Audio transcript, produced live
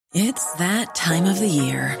It's that time of the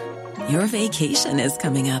year. Your vacation is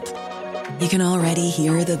coming up. You can already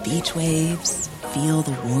hear the beach waves, feel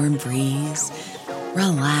the warm breeze,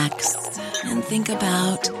 relax, and think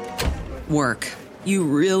about work. You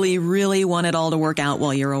really, really want it all to work out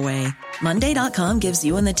while you're away. Monday.com gives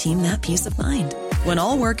you and the team that peace of mind. When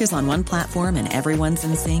all work is on one platform and everyone's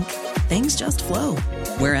in sync, things just flow.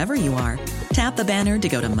 Wherever you are, tap the banner to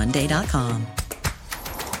go to Monday.com.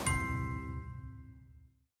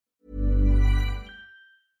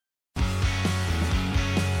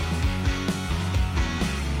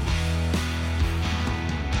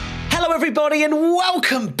 Hello, everybody, and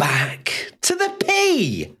welcome back to the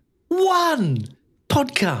P1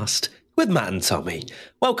 podcast with Matt and Tommy.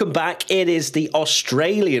 Welcome back. It is the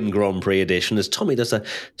Australian Grand Prix edition, as Tommy does a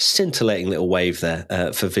scintillating little wave there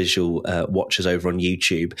for visual watchers over on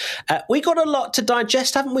YouTube. We got a lot to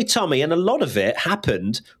digest, haven't we, Tommy? And a lot of it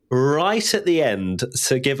happened right at the end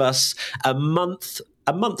to give us a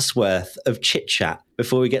month's worth of chit-chat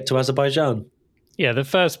before we get to Azerbaijan. Yeah, the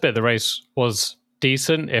first bit of the race was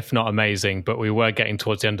decent, if not amazing, but we were getting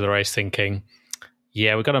towards the end of the race thinking,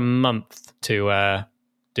 yeah, we've got a month to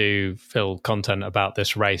do fill content about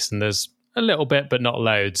this race, and there's a little bit, but not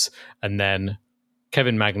loads. And then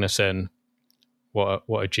Kevin Magnussen, what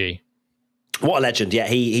a G. What a legend. Yeah,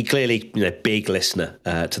 he clearly, big listener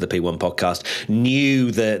to the P1 podcast,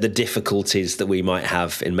 knew the difficulties that we might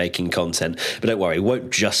have in making content. But don't worry, we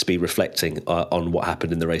won't just be reflecting on what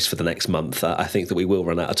happened in the race for the next month. I think that we will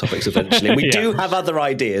run out of topics eventually. And we do have other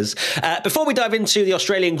ideas. Before we dive into the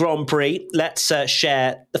Australian Grand Prix, let's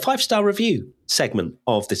share the 5-star review segment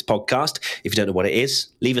of this podcast. If you don't know what it is,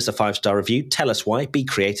 leave us a 5-star review. Tell us why. Be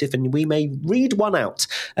creative, and we may read one out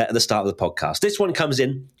at the start of the podcast. This one comes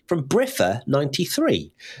in from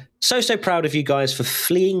Briffer93. So proud of you guys for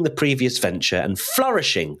fleeing the previous venture and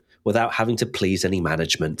flourishing without having to please any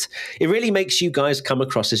management. It really makes you guys come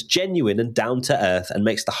across as genuine and down to earth, and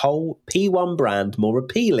makes the whole P1 brand more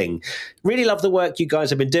appealing. Really love the work you guys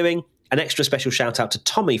have been doing. An extra special shout out to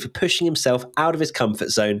Tommy for pushing himself out of his comfort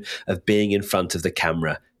zone of being in front of the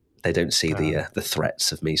camera. They don't see the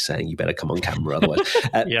threats of me saying you better come on camera otherwise.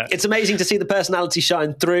 It's amazing to see the personality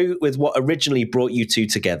shine through with what originally brought you two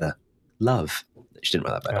together. Love. She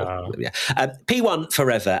didn't write that back. P1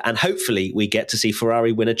 forever, and hopefully we get to see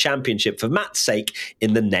Ferrari win a championship for Matt's sake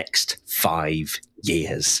in the next 5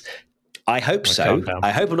 years. I hope so.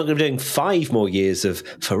 I hope I'm not going to be doing 5 more years of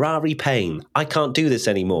Ferrari pain. I can't do this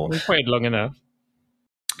anymore. We've waited long enough.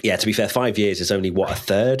 Yeah, to be fair, 5 years is only a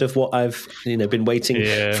third of what I've been waiting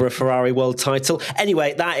for a Ferrari world title.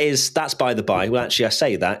 Anyway, that's by the by. Well, actually, I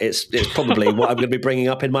say that it's probably what I'm going to be bringing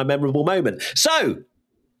up in my memorable moment. So,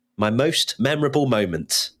 my most memorable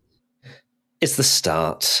moment is the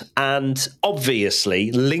start, and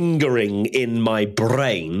obviously lingering in my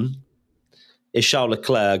brain is Charles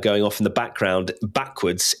Leclerc going off in the background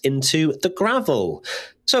backwards into the gravel.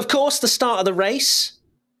 So, of course, the start of the race,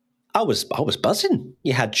 I was buzzing.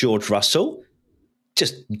 You had George Russell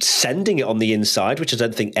just sending it on the inside, which I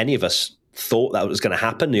don't think any of us thought that was going to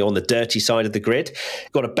happen. You're on the dirty side of the grid.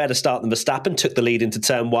 Got a better start than Verstappen, took the lead into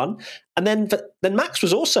turn 1. And then Max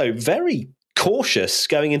was also very cautious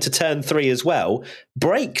going into turn 3 as well.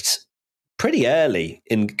 Braked pretty early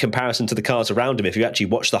in comparison to the cars around him, if you actually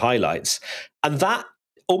watch the highlights. And that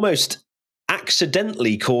almost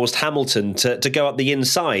accidentally caused Hamilton to go up the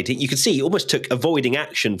inside. You could see he almost took avoiding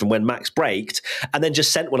action from when Max braked, and then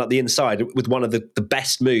just sent one up the inside with one of the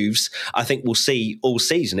best moves I think we'll see all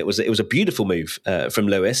season. It was a beautiful move from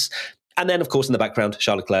Lewis. And then, of course, in the background,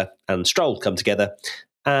 Charles Leclerc and Stroll come together,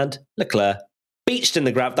 and Leclerc beached in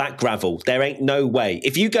that gravel. There ain't no way.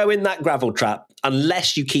 If you go in that gravel trap,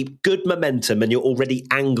 unless you keep good momentum and you're already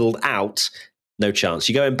angled out, no chance.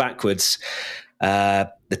 You go in backwards,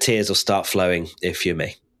 the tears will start flowing if you're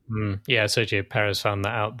me. Yeah, Sergio Perez found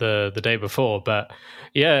that out the day before. But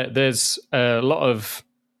yeah, there's a lot of,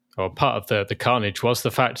 or part of the carnage was the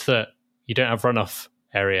fact that you don't have runoff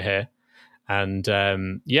area here. And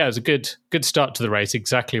it was a good start to the race,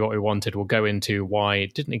 exactly what we wanted. We'll go into why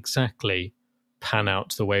it didn't exactly pan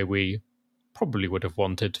out the way we probably would have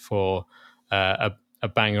wanted for a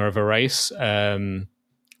banger of a race. There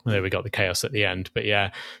we got the chaos at the end. But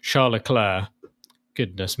yeah, Charles Leclerc,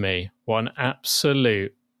 goodness me, what an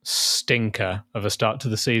absolute stinker of a start to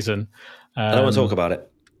the season. I don't want to talk about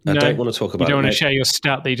it. I don't want to talk about it. You don't want to share your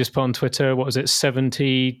stat that you just put on Twitter? What was it,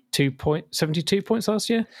 72 points last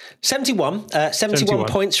year? 71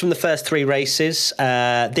 points from the first 3 races.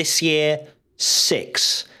 This year,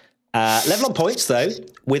 6. Level on points, though,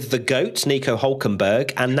 with the GOAT, Nico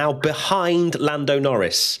Hülkenberg, and now behind Lando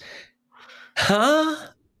Norris. Huh?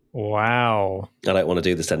 Wow. I don't want to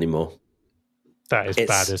do this anymore. That is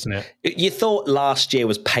bad, isn't it? You thought last year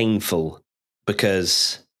was painful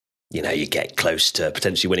because, you get close to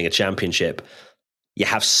potentially winning a championship. You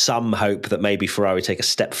have some hope that maybe Ferrari take a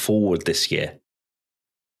step forward this year.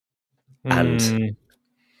 And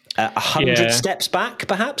 100 steps back,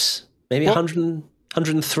 perhaps? Maybe 100,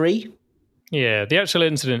 103? Yeah, the actual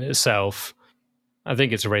incident itself, I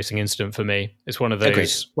think it's a racing incident for me. It's one of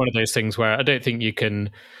those things where I don't think you can...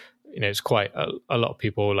 it's quite a lot of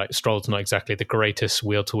people, like Stroll's not exactly the greatest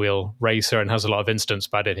wheel-to-wheel racer and has a lot of incidents,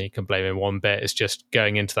 but I don't think you can blame him one bit. It's just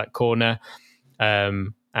going into that corner,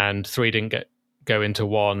 and 3 didn't go into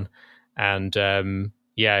 1, and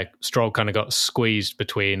Stroll kind of got squeezed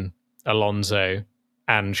between Alonso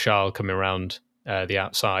and Charles coming around the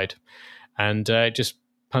outside, and just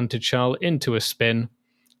punted Charles into a spin.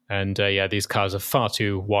 And these cars are far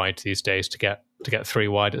too wide these days to get 3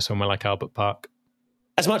 wide at somewhere like Albert Park.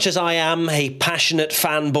 As much as I am a passionate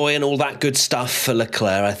fanboy and all that good stuff for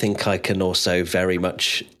Leclerc, I think I can also very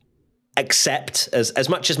much accept, as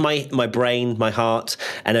much as my brain, my heart,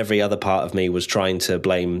 and every other part of me was trying to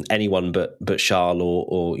blame anyone but Charles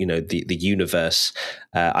or the universe.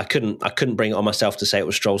 I couldn't bring it on myself to say it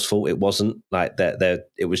was Stroll's fault. It wasn't. Like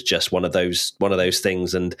it was just one of those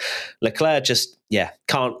things. And Leclerc just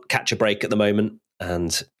can't catch a break at the moment.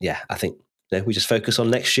 And I think we just focus on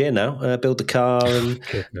next year now, build the car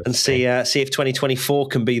and see if 2024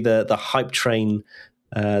 can be the hype train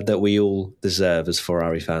that we all deserve as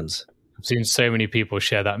Ferrari fans. I've seen so many people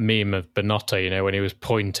share that meme of Binotto, when he was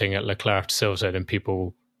pointing at Leclerc after Silverstone, and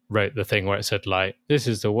people wrote the thing where it said, like, this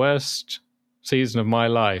is the worst season of my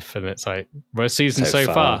life. And it's like, worst season so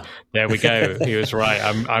far. There we go. He was right.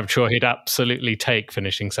 I'm sure he'd absolutely take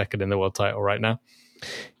finishing second in the world title right now.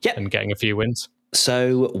 Yep. And getting a few wins.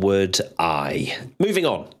 So would I. Moving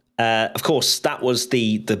on. Of course, that was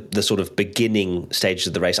the sort of beginning stages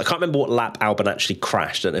of the race. I can't remember what lap Albon actually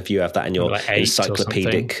crashed. I don't know if you have that in your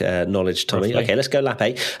encyclopedic knowledge, Tommy. Roughly. Okay, let's go lap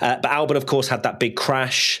 8. But Albon, of course, had that big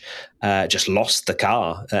crash, just lost the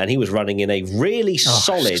car, and he was running in a really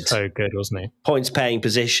solid, so good, wasn't he? Points-paying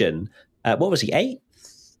position. What was he, 8?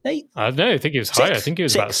 I don't know. I think he was higher. I think he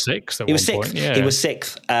was about 6 at one point. Yeah. He was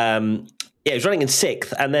 6th. He was running in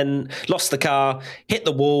 6th and then lost the car, hit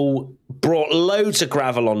the wall, brought loads of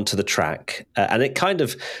gravel onto the track. And it kind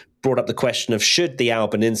of brought up the question of, should the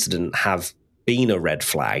Albon incident have been a red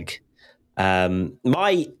flag?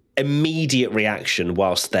 My immediate reaction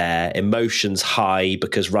whilst there, emotions high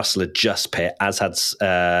because Russell had just pit, as had...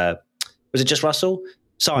 was it just Russell?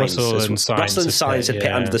 Russell and Sainz had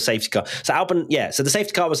pit under the safety car. So Albon, so the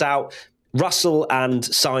safety car was out. Russell and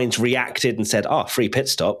Sainz reacted and said, free pit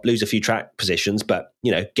stop, lose a few track positions, but,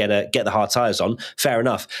 get the hard tyres on. Fair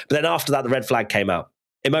enough. But then after that, the red flag came out.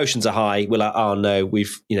 Emotions are high. We're like, oh no,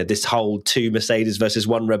 we've, this whole 2 Mercedes versus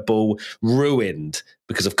 1 Red Bull ruined.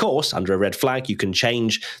 Because of course, under a red flag, you can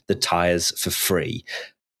change the tyres for free.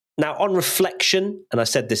 Now, on reflection, and I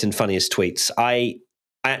said this in funniest tweets, I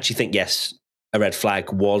actually think, yes, a red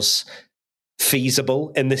flag was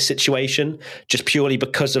feasible in this situation, just purely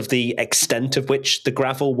because of the extent of which the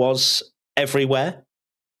gravel was everywhere.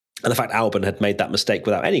 And the fact Albon had made that mistake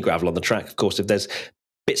without any gravel on the track. Of course, if there's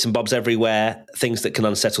bits and bobs everywhere, things that can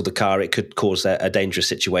unsettle the car, it could cause a dangerous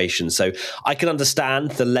situation. So I can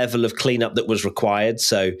understand the level of cleanup that was required.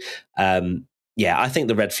 So I think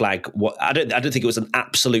the red flag, I don't think it was an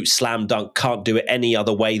absolute slam dunk, can't do it any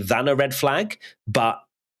other way than a red flag, but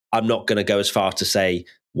I'm not going to go as far to say,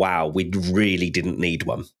 wow, we really didn't need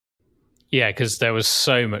one. Yeah, because there was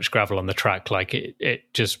so much gravel on the track, like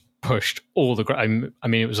it just pushed all the gravel. I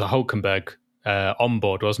mean, it was a Hulkenberg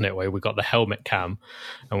onboard, wasn't it, where we got the helmet cam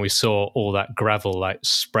and we saw all that gravel like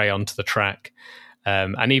spray onto the track.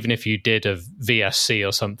 And even if you did a VSC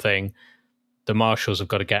or something, the marshals have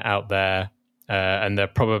got to get out there, and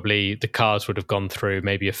the cars would have gone through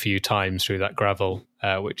maybe a few times through that gravel,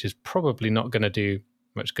 which is probably not going to do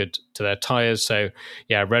much good to their tyres. So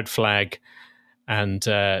red flag. And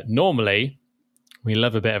normally we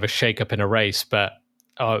love a bit of a shake-up in a race, but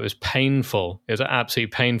it was painful. It was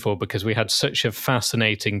absolutely painful because we had such a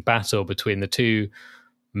fascinating battle between the 2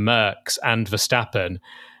 Mercs and Verstappen,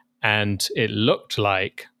 and it looked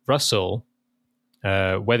like Russell,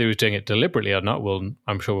 whether he was doing it deliberately or not,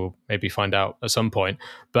 I'm sure we'll maybe find out at some point,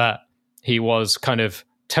 but he was kind of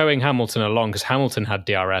towing Hamilton along because Hamilton had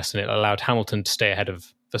DRS, and it allowed Hamilton to stay ahead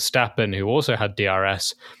of Verstappen, who also had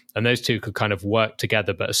DRS, and those 2 could kind of work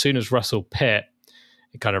together. But as soon as Russell pit,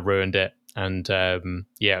 it kind of ruined it. And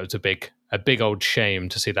it was a big old shame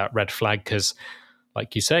to see that red flag because,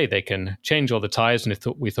 like you say, they can change all the tyres, and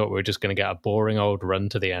we thought we were just going to get a boring old run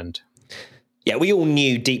to the end. Yeah, we all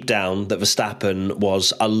knew deep down that Verstappen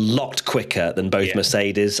was a lot quicker than both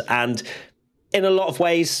Mercedes, and in a lot of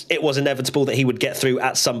ways, it was inevitable that he would get through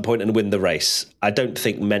at some point and win the race. I don't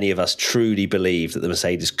think many of us truly believed that the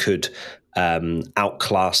Mercedes could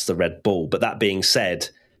outclass the Red Bull. But that being said,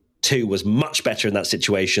 2 was much better in that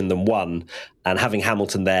situation than 1. And having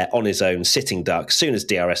Hamilton there on his own, sitting duck, as soon as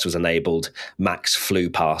DRS was enabled, Max flew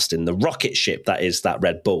past in the rocket ship that is that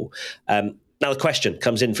Red Bull. Now the question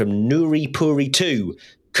comes in from Nuri Puri 2.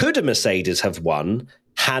 Could a Mercedes have won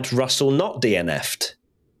had Russell not DNF'd?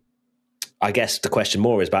 I guess the question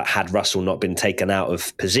more is about had Russell not been taken out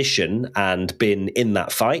of position and been in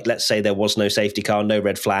that fight. Let's say there was no safety car, no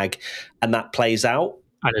red flag, and that plays out.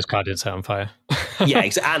 And his car did set on fire. Yeah,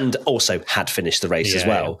 and also had finished the race as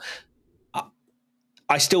well. Yeah.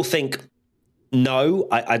 I still think no.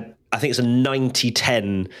 I think it's a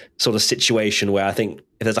 90-10 sort of situation where I think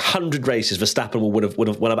if there's 100 races, Verstappen would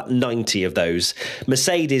have won about 90 of those.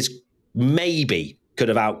 Mercedes maybe could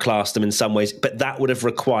have outclassed them in some ways, but that would have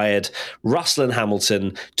required Russell and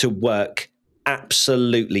Hamilton to work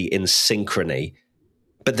absolutely in synchrony.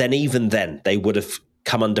 But then even then, they would have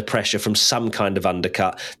come under pressure from some kind of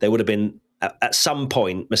undercut. There would have been, at some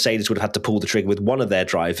point, Mercedes would have had to pull the trigger with one of their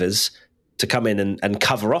drivers to come in and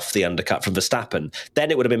cover off the undercut from Verstappen. Then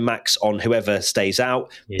it would have been Max on whoever stays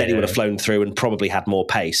out. Yeah. Then he would have flown through and probably had more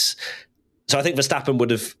pace. So I think Verstappen would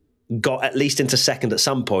have got at least into second at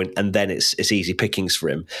some point, and then it's easy pickings for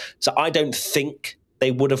him. So I don't think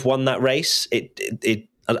they would have won that race. It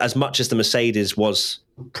as much as the Mercedes was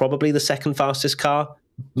probably the second fastest car,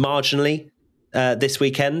 marginally, this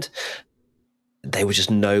weekend, they were just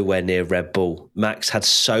nowhere near Red Bull. Max had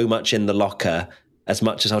so much in the locker. As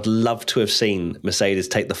much as I'd love to have seen Mercedes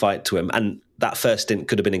take the fight to him, and that first stint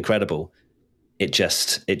could have been incredible, they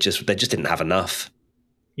just didn't have enough.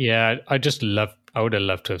 Yeah, I would have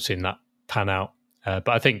loved to have seen that pan out, but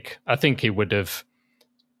I think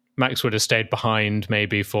Max would have stayed behind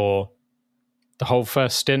maybe for the whole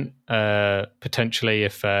first stint, potentially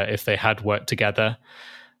if they had worked together.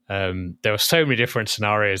 There were so many different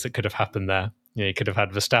scenarios that could have happened there. You know, you could have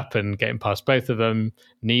had Verstappen getting past both of them,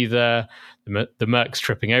 neither, the Mercs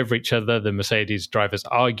tripping over each other, the Mercedes drivers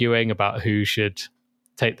arguing about who should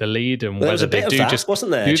take the lead, and whether they do just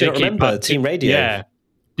wasn't there? Do you not remember team radio? Yeah,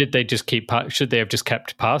 did they just should they have just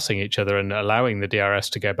kept passing each other and allowing the DRS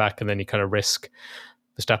to go back, and then you kind of risk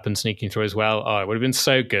Verstappen sneaking through as well? Oh, it would have been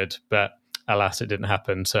so good, but alas, it didn't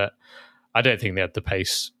happen. So I don't think they had the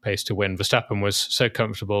pace to win. Verstappen was so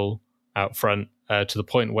comfortable out front to the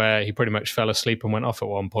point where he pretty much fell asleep and went off at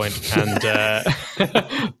one point, and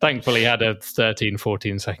thankfully had a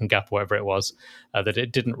 13-14 second gap, whatever it was, that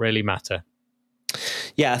it didn't really matter.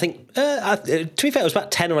 Yeah, I think, to be fair, it was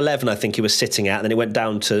about 10 or 11, I think he was sitting at, and then it went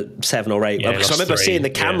down to 7 or 8. Because I remember seeing the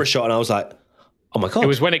camera shot, and I was like, oh my God. It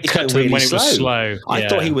was when it cut to really when it was slow. I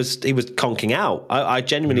thought he was conking out. I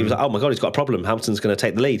genuinely was like, oh my God, he's got a problem. Hamilton's going to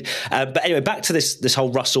take the lead. But anyway, back to this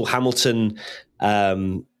whole Russell-Hamilton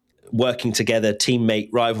working together, teammate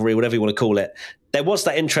rivalry, whatever you want to call it. There was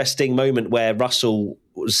that interesting moment where Russell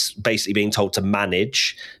was basically being told to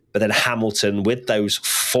manage, but then Hamilton, with those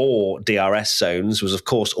 4 DRS zones, was of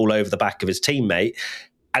course all over the back of his teammate.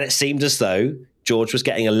 And it seemed as though George was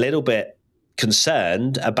getting a little bit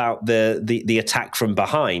concerned about the attack from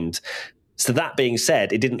behind. So that being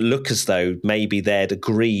said, it didn't look as though maybe they'd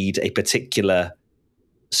agreed a particular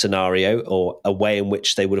scenario or a way in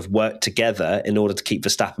which they would have worked together in order to keep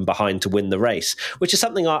Verstappen behind to win the race, which is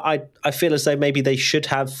something I feel as though maybe they should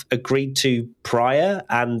have agreed to prior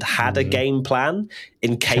and had a game plan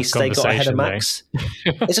in case they got ahead of Max.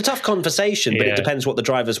 It's a tough conversation, but it depends what the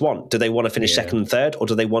drivers want. Do they want to finish second and third, or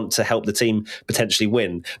do they want to help the team potentially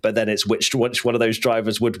win? But then it's which one of those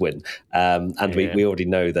drivers would win. We already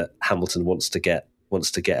know that Hamilton wants to get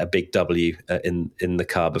a big W in the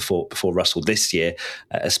car before Russell this year,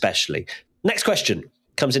 especially. Next question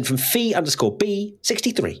comes in from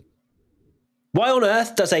Fee_B63. Why on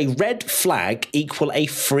earth does a red flag equal a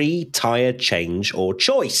free tyre change or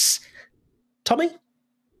choice? Tommy?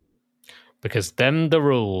 Because them the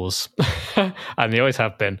rules. And they always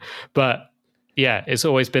have been. But yeah, it's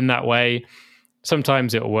always been that way.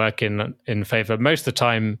 Sometimes it'll work in favour. Most of the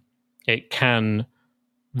time it can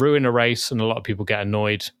ruin a race, and a lot of people get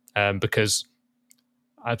annoyed because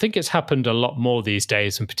I think it's happened a lot more these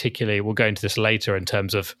days, and particularly we'll go into this later in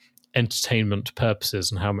terms of entertainment purposes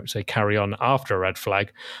and how much they carry on after a red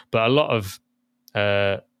flag. But a lot of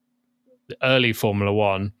early Formula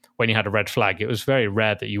One, when you had a red flag, it was very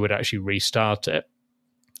rare that you would actually restart it.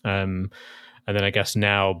 And then I guess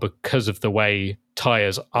now, because of the way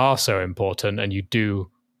tyres are so important, and you do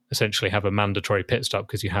essentially have a mandatory pit stop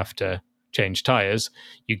because you have to change tyres,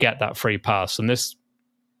 you get that free pass. And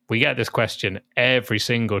we get this question every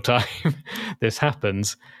single time this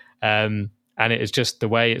happens. And it is just the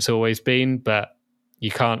way it's always been. But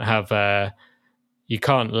you can't you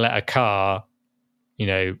can't let a car,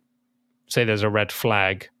 say there's a red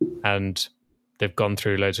flag and they've gone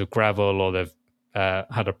through loads of gravel or they've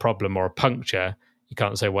had a problem or a puncture. You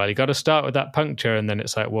can't say, well, you got to start with that puncture. And then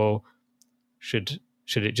it's like, well, should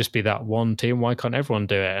it just be that one team? Why can't everyone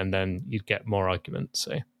do it? And then you'd get more arguments.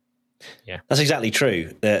 So, yeah. That's exactly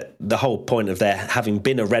true. The whole point of there having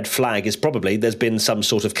been a red flag is probably there's been some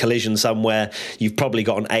sort of collision somewhere. You've probably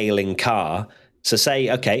got an ailing car. So say,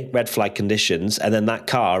 okay, red flag conditions, and then that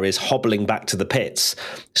car is hobbling back to the pits.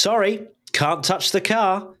 Sorry, can't touch the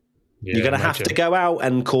car. Yeah, you're going to have to go out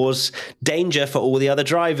and cause danger for all the other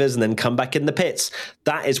drivers and then come back in the pits.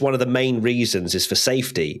 That is one of the main reasons is for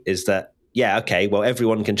safety, is that, yeah, okay, well,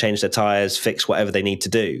 everyone can change their tyres, fix whatever they need to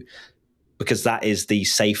do, because that is the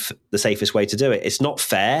safest way to do it. It's not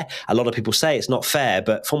fair. A lot of people say it's not fair,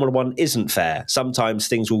 but Formula One isn't fair. Sometimes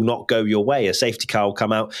things will not go your way. A safety car will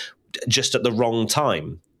come out just at the wrong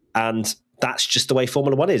time. And that's just the way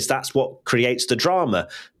Formula One is. That's what creates the drama,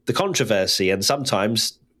 the controversy, and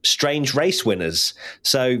sometimes strange race winners.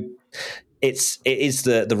 So it is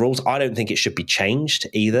the rules. I don't think it should be changed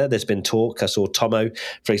either. There's been talk. I saw Tomo,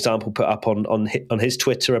 for example, put up on his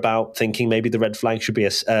Twitter about thinking maybe the red flag should be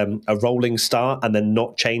a rolling start and then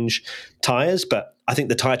not change tyres. But I think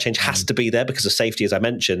the tyre change has to be there because of safety, as I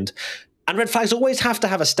mentioned. And red flags always have to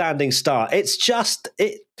have a standing start. It's just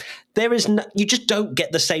you just don't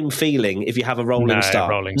get the same feeling if you have a rolling start.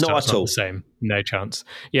 Rolling start's not at all. The same. No chance.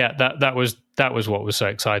 Yeah, that was what was so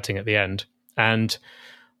exciting at the end. And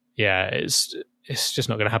yeah, it's just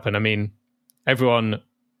not going to happen. I mean, everyone,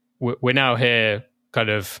 we're now here kind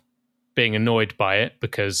of being annoyed by it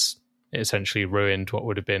because it essentially ruined what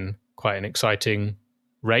would have been quite an exciting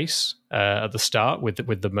race at the start with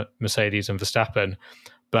the Mercedes and Verstappen.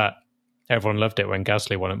 But everyone loved it when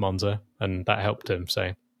Gasly won at Monza, and that helped him.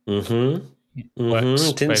 So,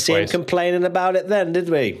 didn't see him complaining about it then, did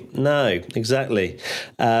we? No, exactly.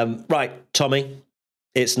 Right, Tommy,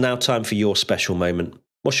 it's now time for your special moment.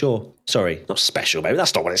 What's your, sorry, not special moment,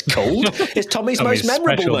 that's not what it's called. It's Tommy's most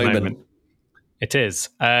memorable moment. It is.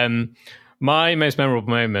 My most memorable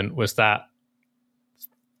moment was that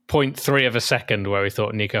 0.3 of a second where we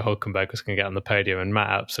thought Nico Hülkenberg was going to get on the podium, and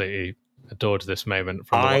Matt absolutely adored this moment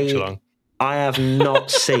from the watch-along. I have not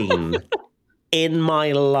seen in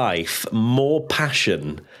my life more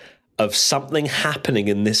passion of something happening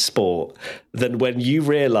in this sport than when you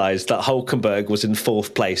realised that Hülkenberg was in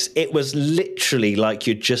fourth place. It was literally like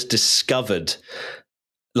you'd just discovered,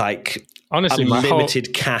 like, honestly,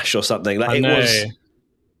 unlimited cash or something. Like, it was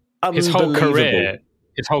unbelievable.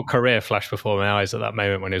 His whole career flashed before my eyes at that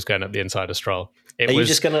moment when he was going up the inside of Stroll. You're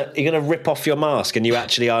gonna rip off your mask and you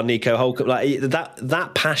actually are Nico Hülkenberg? Like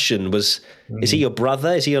that passion was. Is he your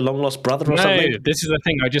brother? Is he a long lost brother or something? No, this is the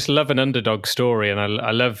thing. I just love an underdog story, and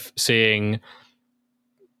I love seeing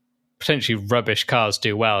potentially rubbish cars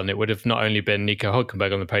do well. And it would have not only been Nico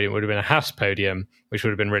Hülkenberg on the podium, it would have been a Haas podium, which would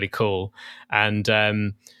have been really cool. And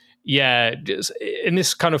in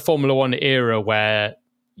this kind of Formula One era where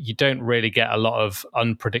you don't really get a lot of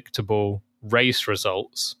unpredictable race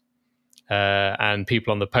results and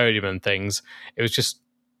people on the podium and things, it was just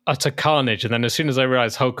utter carnage. And then as soon as I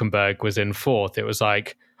realized Hülkenberg was in fourth, it was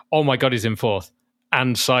like, oh my God, he's in fourth.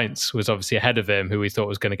 And Sainz was obviously ahead of him, who we thought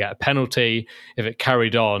was going to get a penalty. If it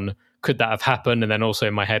carried on, could that have happened? And then also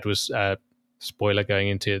in my head was, spoiler going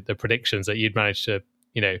into the predictions, that you'd managed to,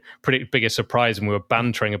 predict biggest surprise. And we were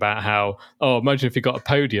bantering about how, oh, imagine if he got a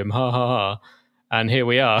podium, ha ha ha. And here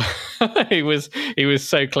we are. he was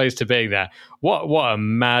so close to being there. What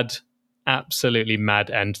a absolutely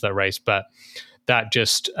mad end to that race. But that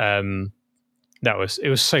just it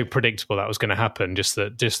was so predictable that was going to happen. Just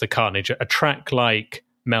the carnage. A track like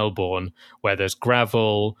Melbourne, where there's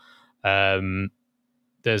gravel,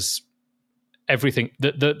 there's everything.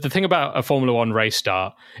 The thing about a Formula One race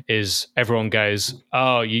start is everyone goes,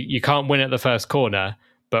 oh, you can't win at the first corner,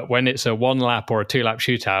 but when it's a 1 lap or a 2 lap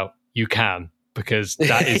shootout, you can, because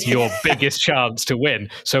that is your biggest chance to win.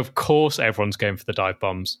 So of course everyone's going for the dive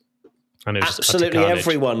bombs. And absolutely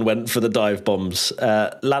everyone went for the dive bombs.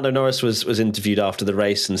 Lando Norris was interviewed after the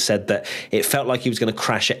race and said that it felt like he was going to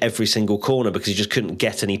crash at every single corner because he just couldn't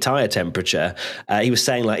get any tyre temperature. He was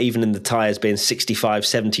saying, like, even in the tyres being 65,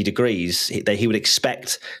 70 degrees, he would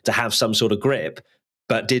expect to have some sort of grip,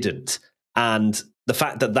 but didn't. And the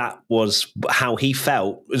fact that was how he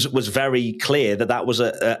felt was very clear that was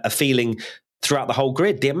a feeling throughout the whole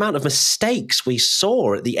grid. The amount of mistakes we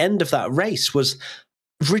saw at the end of that race was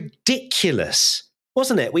ridiculous,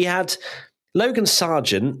 wasn't it? We had Logan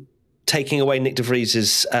Sargent taking away Nick de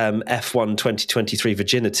Vries's F1 2023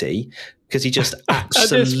 virginity because he just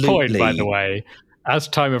absolutely... At this point, by the way, as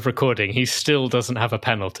time of recording, he still doesn't have a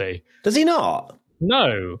penalty. Does he not?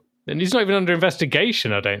 No. And he's not even under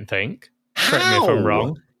investigation, I don't think. How? Correct me if I'm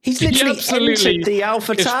wrong. He's literally entered the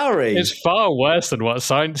AlphaTauri. It's far worse than what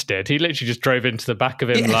Sainz did. He literally just drove into the back of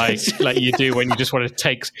him like you do when you just want to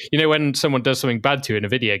take... You know when someone does something bad to you in a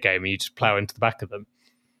video game and you just plow into the back of them?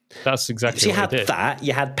 That's exactly what he did. You had that.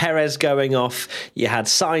 You had Perez going off. You had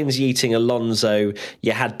Sainz yeeting Alonso.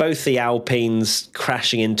 You had both the Alpines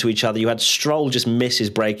crashing into each other. You had Stroll just miss his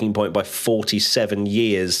breaking point by 47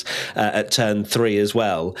 years at turn 3 as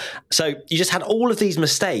well. So you just had all of these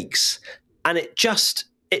mistakes, and it just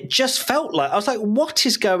felt like, I was like, what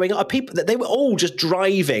is going on? People, they were all just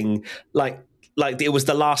driving like it was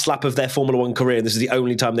the last lap of their Formula One career, and this is the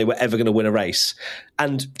only time they were ever going to win a race.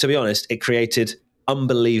 And to be honest, it created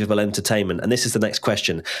unbelievable entertainment. And this is the next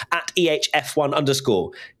question. At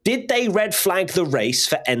EHF1_, did they red flag the race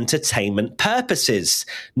for entertainment purposes,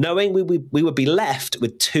 knowing we would be left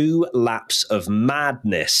with 2 laps of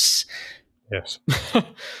madness? Yes.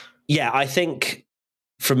 Yeah, I think,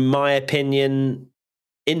 in my opinion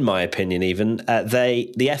even,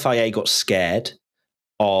 the FIA got scared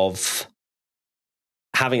of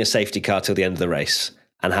having a safety car till the end of the race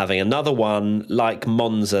and having another one like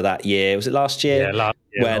Monza that year. Was it last year?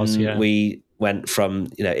 Yeah, we went from,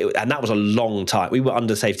 and that was a long time. We were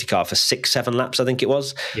under safety car for 6-7 laps, I think it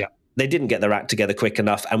was. Yeah. They didn't get their act together quick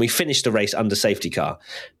enough, and we finished the race under safety car.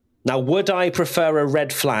 Now, would I prefer a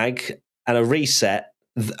red flag and a reset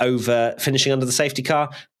over finishing under the safety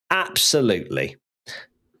car? Absolutely.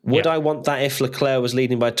 Would I want that if Leclerc was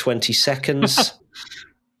leading by 20 seconds?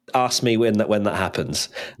 Ask me when that happens.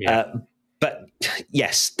 Yeah. But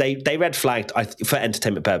yes, they red flagged for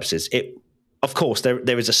entertainment purposes. Of course,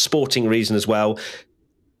 there is a sporting reason as well.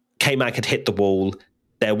 K-Mag had hit the wall.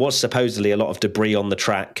 There was supposedly a lot of debris on the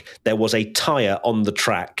track. There was a tyre on the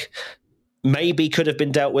track. Maybe could have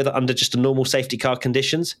been dealt with under just a normal safety car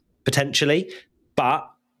conditions, potentially. But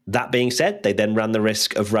that being said, they then ran the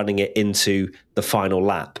risk of running it into the final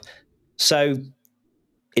lap. So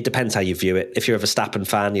it depends how you view it. If you're a Verstappen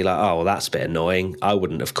fan, you're like, oh, well, that's a bit annoying. I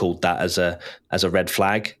wouldn't have called that as a red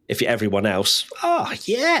flag. If you're everyone else, oh,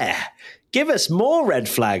 yeah, give us more red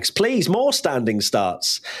flags, please, more standing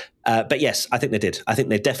starts. But yes, I think they did. I think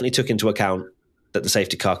they definitely took into account that the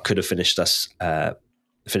safety car could have finished the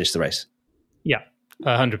race. Yeah,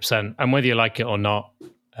 100%. And whether you like it or not,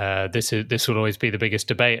 this will always be the biggest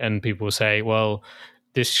debate. And people will say, well,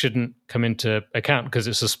 this shouldn't come into account because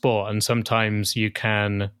it's a sport, and sometimes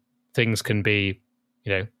things can be,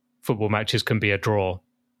 football matches can be a draw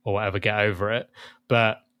or whatever, get over it.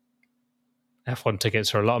 But F1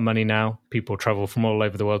 tickets are a lot of money now. People travel from all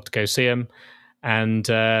over the world to go see them. And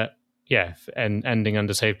and ending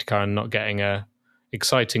under safety car and not getting a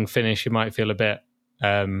exciting finish, you might feel a bit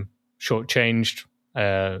shortchanged.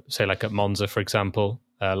 Say like at Monza, for example.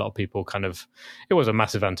 A lot of people it was a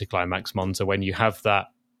massive anticlimax, Monza, when you have that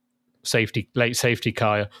late safety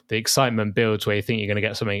car, the excitement builds where you think you're going to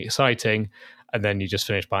get something exciting, and then you just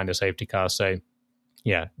finish behind a safety car. So,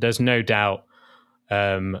 yeah, there's no doubt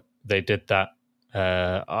they did that.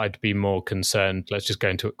 I'd be more concerned, let's just go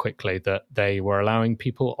into it quickly, that they were allowing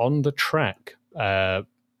people on the track,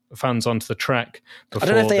 fans onto the track. I don't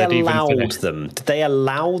know if they allowed them. Did they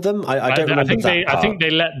allow them? I don't remember that part. I think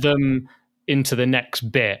they let them into the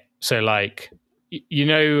next bit. So like, you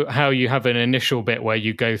know how you have an initial bit where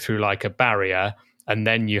you go through like a barrier and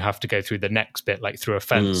then you have to go through the next bit, like through a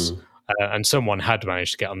fence. And someone had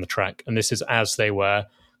managed to get on the track. And this is as they were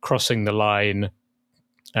crossing the line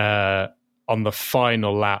on the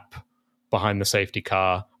final lap behind the safety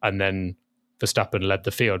car. And then Verstappen led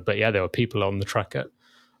the field. But yeah, there were people on the track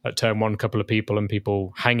at turn 1, a couple of people, and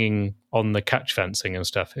people hanging on the catch fencing and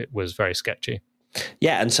stuff. It was very sketchy.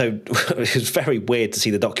 Yeah, and so it was very weird to see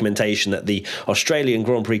the documentation that the Australian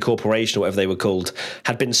Grand Prix Corporation, or whatever they were called,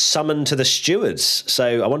 had been summoned to the stewards.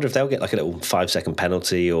 So I wonder if they'll get like a little 5-second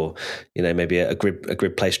penalty, or maybe a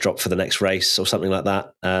grid place drop for the next race or something like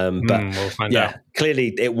that. But we'll find out.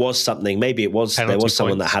 Clearly it was something. Maybe it was penalty there was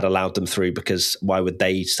someone points that had allowed them through, because why would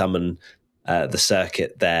they summon the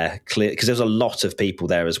circuit there? Clear, because there was a lot of people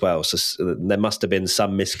there as well, so there must have been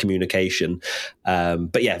some miscommunication.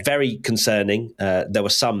 But yeah, very concerning. There were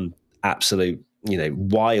some absolute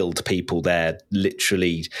wild people there,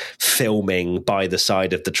 literally filming by the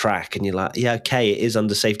side of the track, and you're like, yeah, okay, it is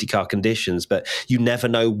under safety car conditions, but you never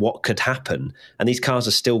know what could happen, and these cars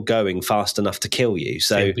are still going fast enough to kill you.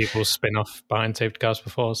 So people spin off behind safety cars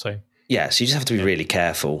before, so Yeah, so you just have to be really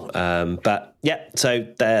careful. But yeah, so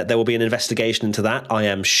there will be an investigation into that, I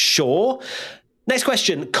am sure. Next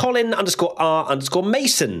question,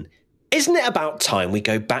 Colin_R_Mason. Isn't it about time we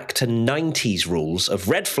go back to 90s rules of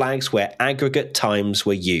red flags where aggregate times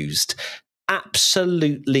were used?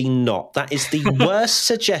 Absolutely not. That is the worst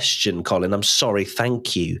suggestion, Colin. I'm sorry.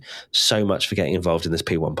 Thank you so much for getting involved in this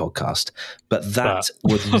P1 podcast. But that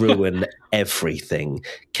would ruin everything.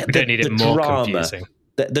 We don't need it more confusing.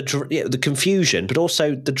 The confusion, but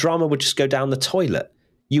also the drama would just go down the toilet.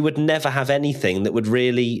 You would never have anything that would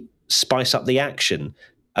really spice up the action.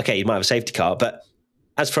 Okay, you might have a safety car, but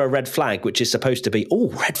as for a red flag, which is supposed to be,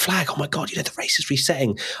 red flag, oh my God, the race is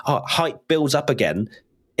resetting. Hype builds up again.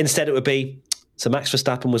 Instead, it would be, so Max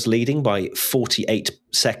Verstappen was leading by 48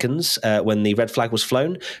 seconds when the red flag was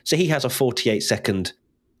flown. So he has a 48-second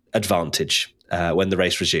advantage when the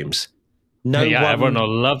race resumes. Everyone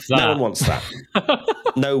will love that. No one wants that.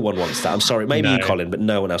 No one wants that. I'm sorry. Maybe you, Colin, but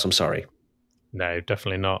no one else. I'm sorry. No,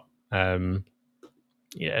 definitely not.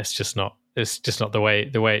 It's just not. It's just not the way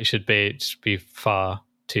it should be. It should be far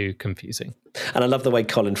too confusing. And I love the way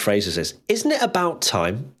Colin phrases this. Isn't it about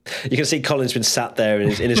time? You can see Colin's been sat there in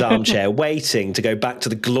his armchair waiting to go back to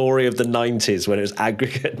the glory of the 90s when it was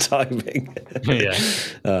aggregate timing. Yeah.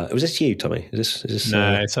 Was this you, Tommy? Is this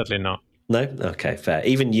no, certainly not. No? Okay, fair.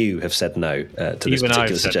 Even you have said no to this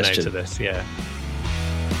particular suggestion. Even I've said no to this, yeah.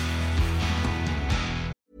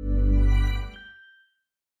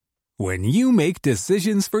 When you make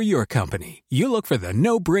decisions for your company, you look for the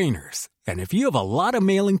no-brainers. And if you have a lot of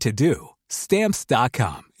mailing to do,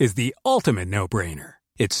 Stamps.com is the ultimate no-brainer.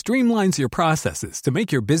 It streamlines your processes to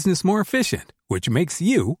make your business more efficient, which makes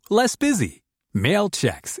you less busy. Mail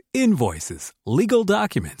checks, invoices, legal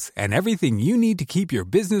documents, and everything you need to keep your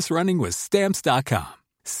business running with Stamps.com.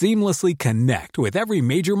 Seamlessly connect with every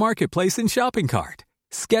major marketplace and shopping cart.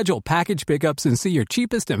 Schedule package pickups and see your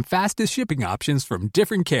cheapest and fastest shipping options from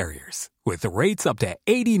different carriers, with rates up to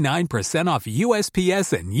 89% off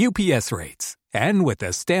USPS and UPS rates. And with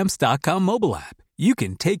the Stamps.com mobile app, you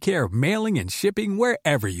can take care of mailing and shipping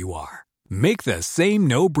wherever you are. Make the same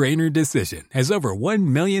no-brainer decision as over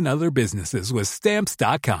 1 million other businesses with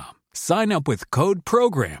Stamps.com. Sign up with code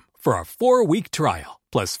PROGRAM for a 4-week trial,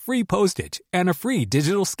 plus free postage and a free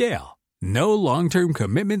digital scale. No long-term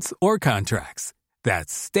commitments or contracts.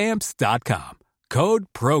 That's Stamps.com. Code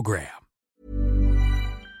PROGRAM.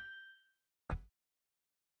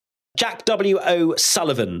 Jack W.O.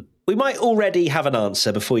 Sullivan. We might already have an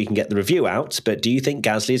answer before you can get the review out, but do you think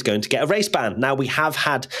Gasly is going to get a race ban? Now, we have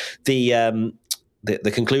had the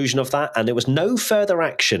conclusion of that, and there was no further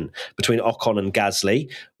action between Ocon and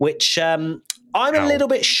Gasly, which I'm a little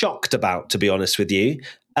bit shocked about, to be honest with you.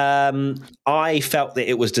 I felt that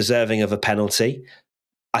it was deserving of a penalty.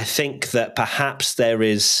 I think that perhaps there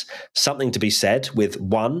is something to be said with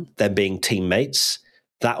them being teammates.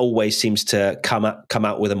 That always seems to come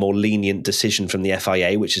out with a more lenient decision from the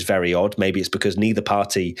FIA, which is very odd. Maybe it's because neither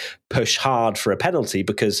party push hard for a penalty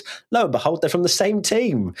because, lo and behold, they're from the same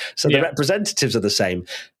team. So the representatives are the same.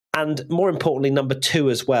 And more importantly, number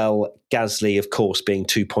 2 as well, Gasly, of course, being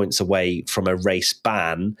 2 points away from a race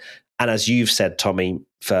ban. And as you've said, Tommy,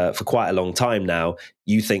 for quite a long time now,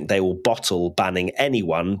 you think they will bottle banning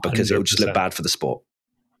anyone because 100%. It will just look bad for the sport.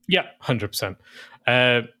 Yeah, 100%.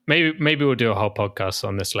 Maybe we'll do a whole podcast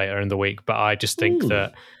on this later in the week, but I just think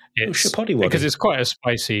that it's because it's quite a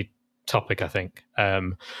spicy topic, I think.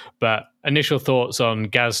 But initial thoughts on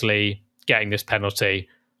Gasly getting this penalty,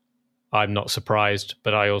 I'm not surprised,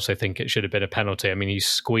 but I also think it should have been a penalty. I mean, he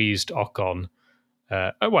squeezed Ocon.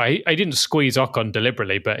 He didn't squeeze Ocon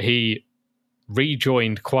deliberately, but he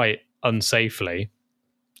rejoined quite unsafely,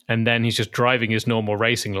 and then he's just driving his normal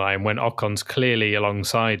racing line when Ocon's clearly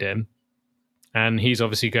alongside him, and he's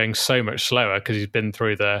obviously going so much slower because he's been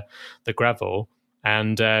through the gravel,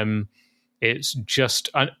 and it's just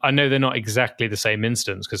I know they're not exactly the same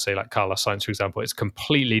incidents because, say, like Carlos Sainz, for example, it's a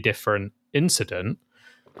completely different incident,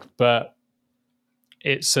 but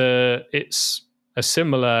it's a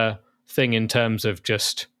similar thing in terms of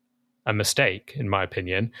just a mistake, in my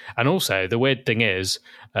opinion. And also, the weird thing is,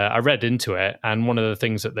 I read into it, and one of the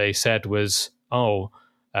things that they said was,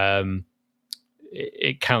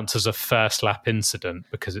 it counts as a first lap incident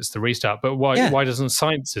because it's the restart. But why doesn't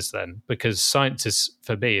Sainz's then? Because Sainz's,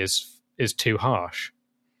 for me, is too harsh.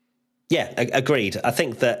 Yeah, agreed. I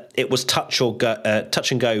think that it was touch and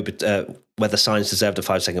go, but whether Sainz deserved a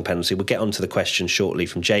 5-second penalty. We'll get onto the question shortly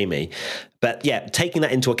from Jamie. But yeah, taking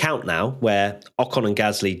that into account now, where Ocon and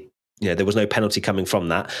Gasly, there was no penalty coming from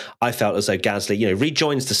that, I felt as though Gasly,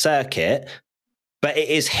 rejoins the circuit, but it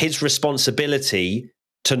is his responsibility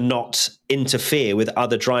to not interfere with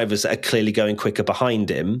other drivers that are clearly going quicker behind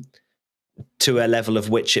him to a level of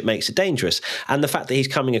which it makes it dangerous. And the fact that he's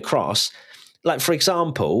coming across, like, for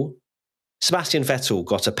example, Sebastian Vettel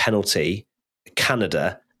got a penalty in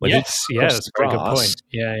Canada. That's a very good point.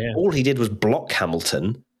 Yeah. All he did was block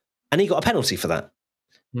Hamilton, and he got a penalty for that.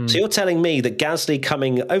 So you're telling me that Gasly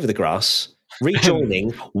coming over the grass,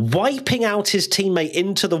 rejoining, wiping out his teammate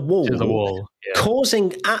into the wall,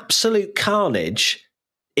 causing absolute carnage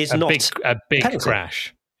is not a big penalty.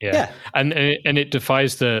 Crash. Yeah. And it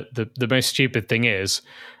defies the most stupid thing is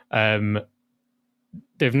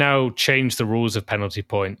they've now changed the rules of penalty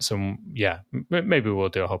points, and maybe we'll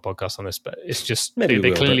do a whole podcast on this, but it's just maybe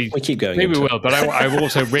they clearly we keep going. Maybe we will, but I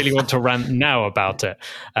also really want to rant now about it.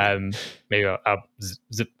 Maybe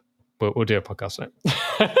we'll do a podcast on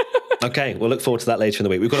it. Okay, we'll look forward to that later in the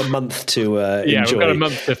week. We've got a month to enjoy. We've got a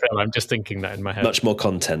month to film. I'm just thinking that in my head. Much more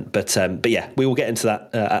content, but yeah, we will get into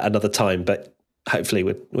that at another time. But hopefully,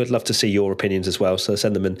 we'd love to see your opinions as well. So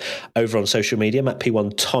send them in over on social media. Matt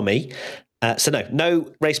P1 Tommy. So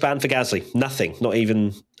no race ban for Gasly. Nothing. Not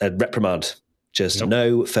even a reprimand. Just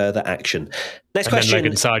no further action. Next question. Then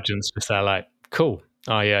Logan Sargent's just there like, cool.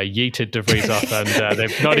 I yeeted De Vries off, and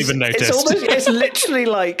they've not even noticed. It's literally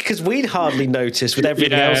like, because we'd hardly noticed with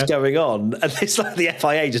everything else going on, and it's like the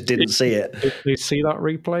FIA just didn't see it. Did they see that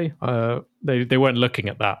replay? They weren't looking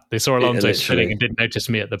at that. They saw Alonso spinning and didn't notice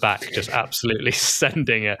me at the back, just absolutely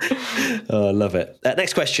sending it. Oh, I love it.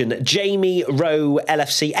 Next question. Jamie Rowe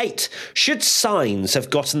LFC 8. Should Sainz have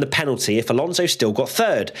gotten the penalty if Alonso still got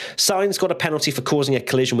third? Sainz got a penalty for causing a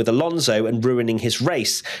collision with Alonso and ruining his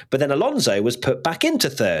race, but then Alonso was put back into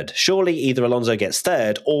third. Surely either Alonso gets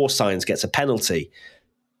third or Sainz gets a penalty.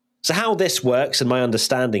 So how this works and my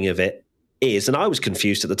understanding of it is, and I was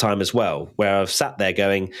confused at the time as well, where I've sat there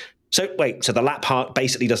going, so the lap part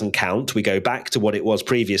basically doesn't count. We go back to what it was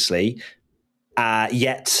previously,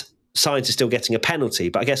 yet Sainz is still getting a penalty.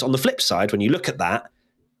 But I guess on the flip side, when you look at that,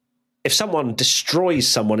 if someone destroys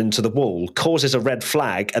someone into the wall, causes a red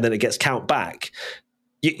flag, and then it gets count back,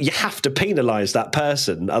 you have to penalise that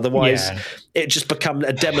person. Otherwise, it just becomes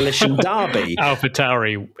a demolition derby.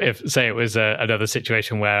 AlphaTauri, say it was another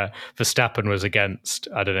situation where Verstappen was against,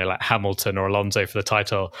 I don't know, like Hamilton or Alonso for the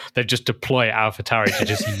title, they'd just deploy AlphaTauri to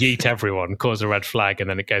just yeet everyone, cause a red flag, and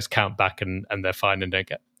then it goes count back and they're fine and don't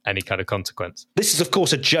get any kind of consequence. This is, of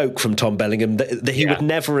course, a joke from Tom Bellingham that he would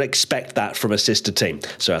never expect that from a sister team.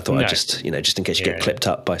 So I thought I'd just in case you get clipped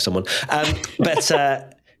up by someone.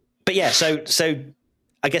 But yeah, so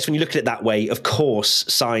I guess when you look at it that way, of course,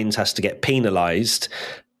 Sainz has to get penalised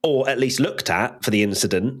or at least looked at for the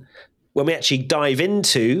incident. When we actually dive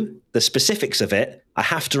into the specifics of it, I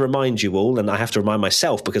have to remind you all, and I have to remind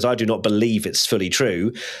myself because I do not believe it's fully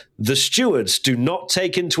true, the stewards do not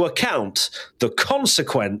take into account the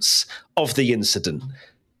consequence of the incident.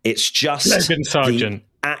 It's just Logan Sargent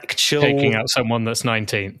actual taking out someone that's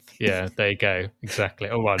 19th. Yeah, there you go. Exactly.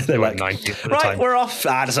 Oh, well, they were 19th at the time. We're off.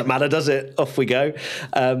 Doesn't matter, does it? Off we go.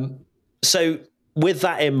 So with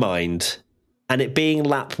that in mind, and it being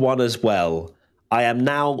lap one as well, I am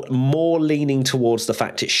now more leaning towards the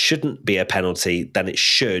fact it shouldn't be a penalty than it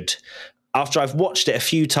should. After I've watched it a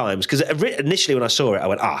few times, because initially when I saw it, I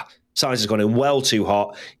went, Sainz has gone in well too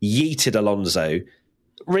hot, yeeted Alonso.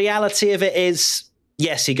 Reality of it is,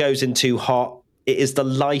 yes, he goes in too hot. It is the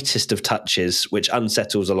lightest of touches, which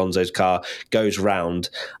unsettles Alonso's car, goes round.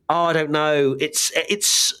 I don't know.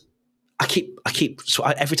 I keep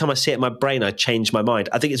every time I see it in my brain, I change my mind.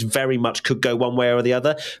 I think it's very much could go one way or the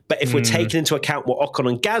other. But if we're taking into account what Ocon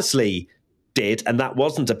and Gasly did, and that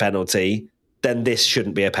wasn't a penalty, then this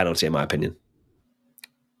shouldn't be a penalty, in my opinion.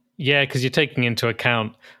 Yeah, because you're taking into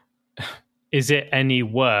account, is it any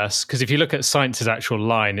worse? Because if you look at Sainz's actual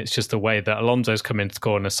line, it's just the way that Alonso's come into the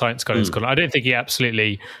corner, Sainz got into the corner. I don't think he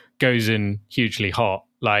absolutely goes in hugely hot,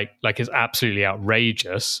 like it's absolutely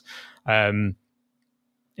outrageous.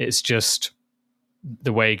 It's just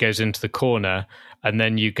the way he goes into the corner, and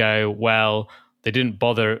then you go, well, they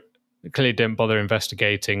clearly didn't bother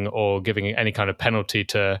investigating or giving any kind of penalty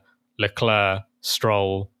to Leclerc,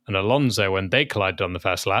 Stroll, and Alonso when they collided on the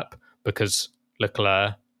first lap because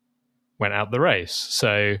Leclerc went out the race.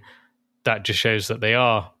 So that just shows that they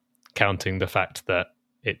are counting the fact that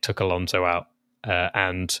it took Alonso out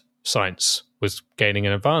and Sainz was gaining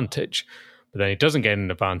an advantage. But then he doesn't gain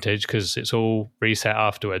an advantage because it's all reset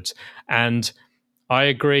afterwards. And I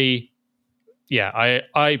agree. Yeah,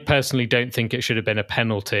 I personally don't think it should have been a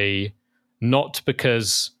penalty, not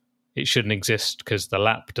because it shouldn't exist because the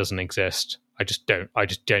lap doesn't exist. I just don't. I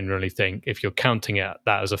just genuinely think if you're counting that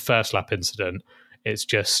as a first lap incident, it's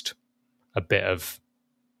just a bit of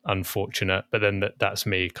unfortunate. But then that's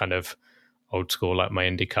me kind of old school, like my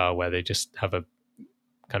IndyCar, where they just have a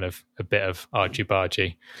kind of a bit of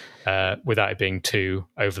argy-bargy without it being too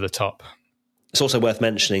over the top. It's also worth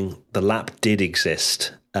mentioning the lap did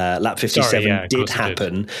exist. Lap 57 did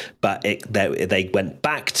happen, but they went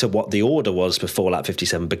back to what the order was before lap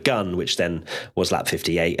 57 begun, which then was lap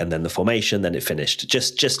 58, and then the formation, then it finished.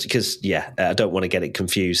 Just because, I don't want to get it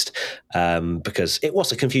confused, because it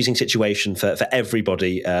was a confusing situation for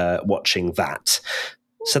everybody watching that.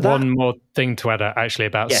 So one more thing to add actually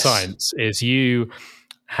about Sainz is you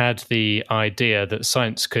had the idea that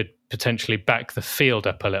Sainz could potentially back the field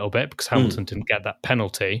up a little bit because Hamilton didn't get that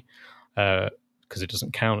penalty because it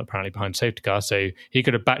doesn't count apparently behind safety car. So he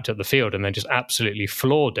could have backed up the field and then just absolutely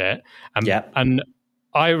floored it. And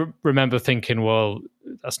I remember thinking, well,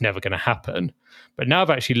 that's never going to happen. But now I've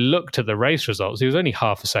actually looked at the race results. He was only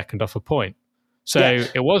half a second off a point. So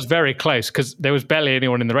it was very close because there was barely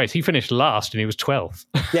anyone in the race. He finished last and he was 12th.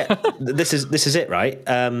 This is it, right?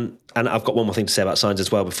 And I've got one more thing to say about Sainz as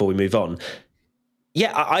well before we move on.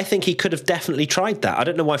 Yeah, I think he could have definitely tried that. I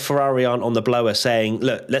don't know why Ferrari aren't on the blower saying,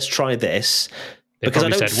 look, let's try this. They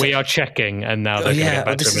probably said, we are checking, and now they're going to get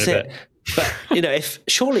back to him in a bit. But, if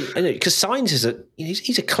surely, because Sainz is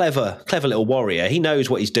he's a clever little warrior. He knows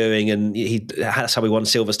what he's doing, and that's how he won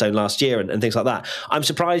Silverstone last year and things like that. I'm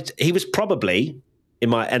surprised he was probably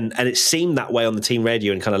and it seemed that way on the team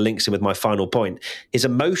radio, and kind of links in with my final point. His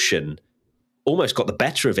emotion almost got the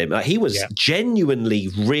better of him. Like, he was genuinely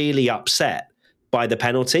really upset by the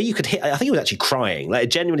penalty. You could hear, I think he was actually crying. Like,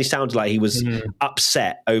 it genuinely sounded like he was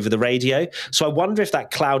upset over the radio. So I wonder if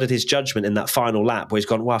that clouded his judgment in that final lap where he's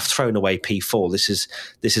gone, well, I've thrown away P4. This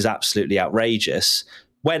is absolutely outrageous.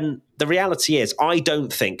 When the reality is, I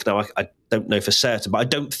don't think, now I don't know for certain, but I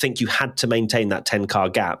don't think you had to maintain that 10-car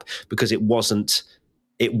gap because it wasn't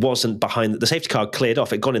behind, the safety car cleared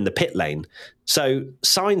off, it gone in the pit lane. So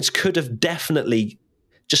Sainz could have definitely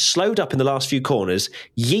just slowed up in the last few corners,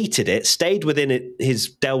 yeeted it, stayed within his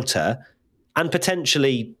delta, and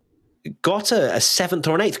potentially got a seventh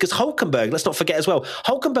or an eighth. Because Hülkenberg, let's not forget as well,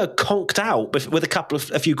 Hülkenberg conked out with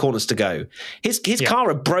a few corners to go. His car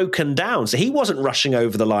had broken down, so he wasn't rushing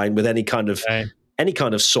over the line with any kind of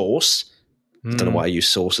sauce. I don't know why I use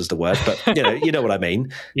sauce as the word, but you know what I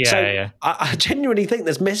mean. I genuinely think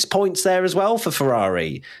there's missed points there as well for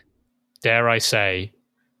Ferrari. Dare I say,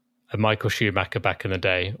 a Michael Schumacher back in the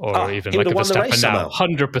day, or even like a Verstappen now,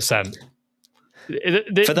 100%.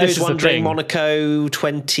 For those wondering, Monaco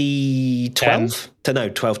 2012?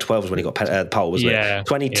 12 was when he got pole, wasn't it?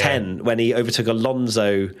 2010, when he overtook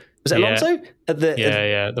Alonso. Was it Alonso?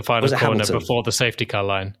 The final corner Hamilton? Before the safety car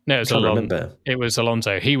line. No, it was Alonso. It was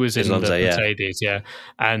Alonso. He was in the Mercedes,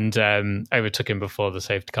 and overtook him before the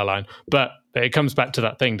safety car line. But it comes back to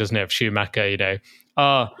that thing, doesn't it, of Schumacher,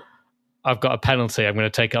 I've got a penalty, I'm going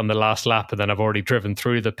to take it on the last lap, and then I've already driven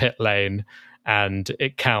through the pit lane and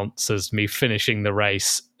it counts as me finishing the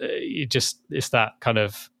race. It's that kind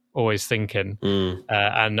of always thinking.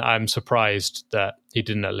 And I'm surprised that he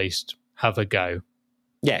didn't at least have a go.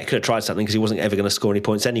 Yeah, he could have tried something because he wasn't ever going to score any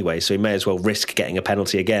points anyway, so he may as well risk getting a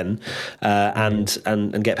penalty again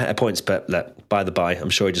and get better points. But look, by the by,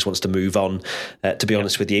 I'm sure he just wants to move on, to be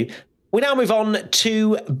honest with you. We now move on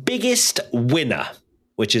to biggest winner,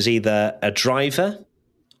 which is either a driver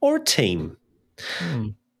or a team.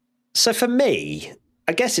 So for me,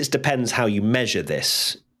 I guess it depends how you measure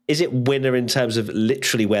this. Is it winner in terms of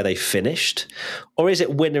literally where they finished, or is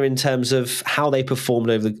it winner in terms of how they performed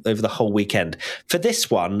over the whole weekend? For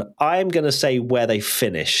this one, I'm going to say where they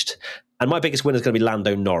finished, and my biggest winner is going to be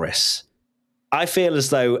Lando Norris. I feel as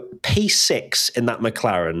though P6 in that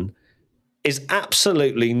McLaren is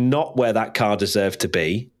absolutely not where that car deserved to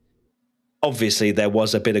be. Obviously, there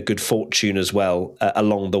was a bit of good fortune as well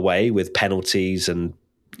along the way with penalties and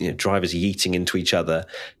drivers yeeting into each other.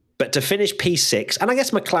 But to finish P6, and I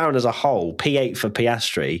guess McLaren as a whole, P8 for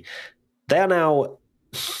Piastri, they are now,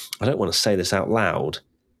 I don't want to say this out loud,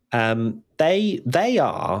 they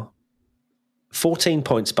are 14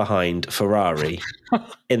 points behind Ferrari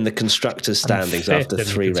in the constructors' standings after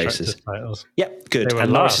 3 races. Yep, good.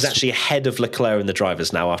 And Norris is actually ahead of Leclerc in the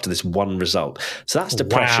drivers now after this one result. So that's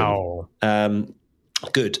depression. Wow.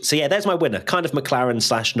 Good. So yeah, there's my winner. Kind of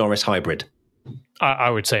McLaren / Norris hybrid.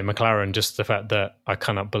 I would say McLaren, just the fact that I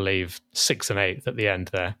cannot believe 6th and 8th at the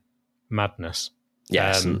end there. Madness.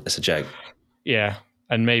 Yeah, it's a joke. Yeah.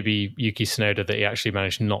 And maybe Yuki Tsunoda that he actually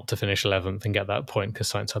managed not to finish 11th and get that point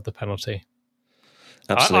because Sainz had the penalty.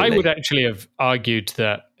 Absolutely. I would actually have argued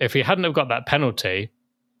that if he hadn't have got that penalty,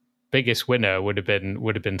 biggest winner would have been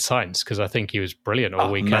Sainz, because I think he was brilliant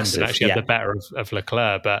all weekend and actually had the better of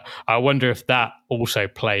Leclerc. But I wonder if that also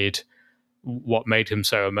played what made him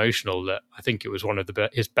so emotional, that I think it was one of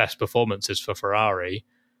his best performances for Ferrari,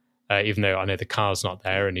 even though I know the car's not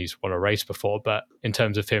there and he's won a race before. But in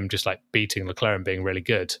terms of him just like beating Leclerc and being really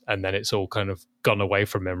good, and then it's all kind of gone away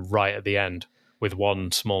from him right at the end with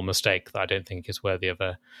one small mistake that I don't think is worthy of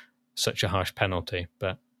such a harsh penalty.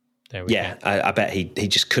 But there we go. I bet he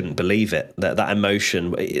just couldn't believe it, that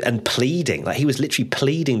emotion and pleading. Like, he was literally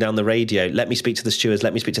pleading down the radio, let me speak to the stewards,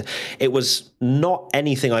 let me speak to... It was not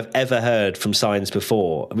anything I've ever heard from Sainz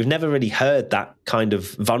before. We've never really heard that kind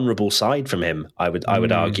of vulnerable side from him, I would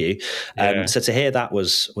argue. So to hear that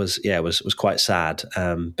was quite sad.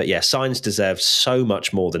 But yeah, Sainz deserved so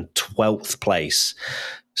much more than 12th place.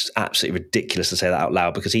 It's absolutely ridiculous to say that out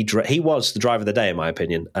loud, because he was the driver of the day, in my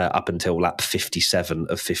opinion, up until lap 57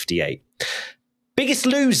 of 58. Biggest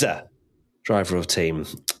loser, driver of team.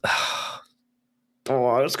 I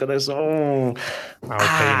was going to say...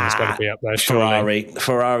 Alpine's got to be up there, surely.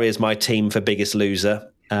 Ferrari is my team for biggest loser.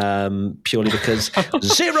 Purely because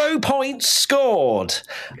 0 points scored.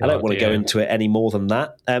 I don't want to go into it any more than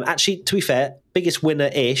that. Actually, to be fair, biggest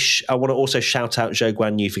winner-ish. I want to also shout out Zhou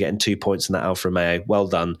Guanyu for getting 2 points in that Alfa Romeo. Well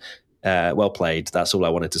done. Well played. That's all I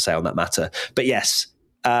wanted to say on that matter. But yes,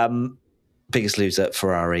 biggest loser,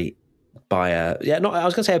 Ferrari by I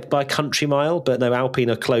was going to say by a country mile, but no, Alpine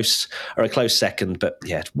are a close second. But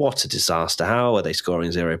yeah, what a disaster. How are they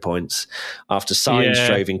scoring 0 points after Sainz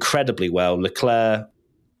drove incredibly well? Leclerc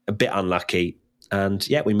a bit unlucky, and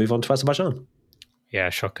we move on to Azerbaijan. Yeah,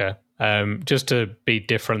 shocker. Just to be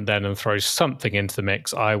different then and throw something into the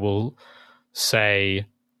mix, I will say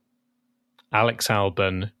Alex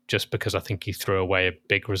Albon, just because I think he threw away a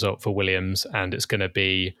big result for Williams, and it's going to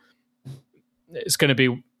be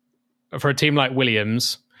for a team like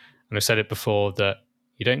Williams, and I've said it before, that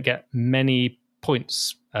you don't get many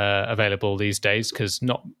points available these days, because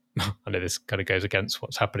I know this kind of goes against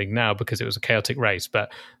what's happening now because it was a chaotic race,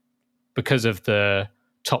 but because of the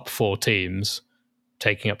top 4 teams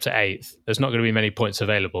taking up to 8th, there's not going to be many points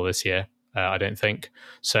available this year, I don't think.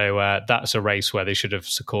 So that's a race where they should have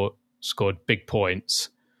scored big points.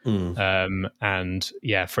 And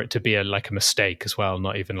for it to be like a mistake as well,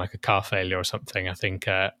 not even like a car failure or something, I think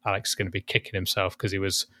Alex is going to be kicking himself, because he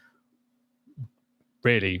was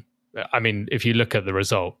really... I mean, if you look at the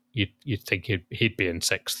result, you'd think he'd be in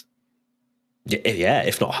 6th. Yeah,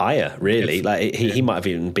 if not higher, really. He might have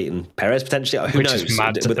even beaten Perez potentially. Who knows?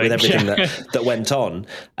 With everything that went on.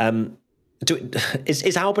 Is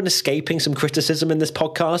Albon escaping some criticism in this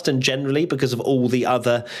podcast and generally because of all the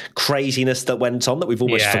other craziness that went on, that we've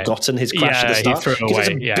almost forgotten his crash at the start? Because it was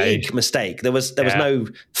a big mistake. There was no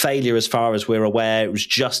failure as far as we're aware. It was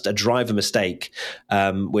just a driver mistake,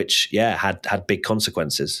 which had big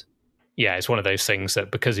consequences. Yeah, it's one of those things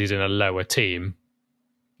that because he's in a lower team,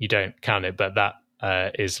 you don't count it, but that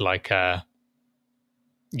is like that's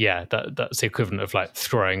the equivalent of like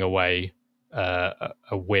throwing away a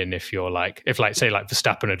win if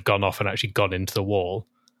Verstappen had gone off and actually gone into the wall.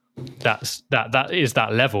 That is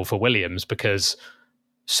that level for Williams, because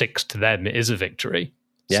 6th to them is a victory.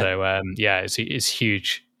 So it's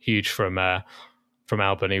huge from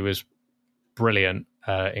Albon. He was brilliant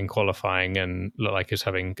in qualifying and looked like he's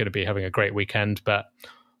going to be having a great weekend, but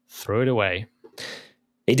threw it away.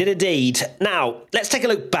 He did indeed. Now, let's take a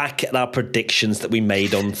look back at our predictions that we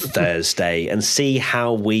made on Thursday and see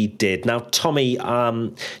how we did. Now, Tommy,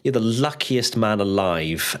 you're the luckiest man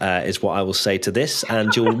alive, is what I will say to this,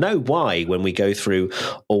 and you'll know why when we go through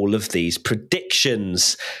all of these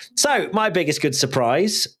predictions. So, my biggest good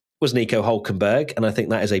surprise was Nico Hülkenberg, and I think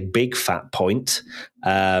that is a big fat point.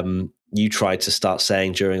 You tried to start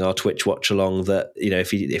saying during our Twitch watch along that,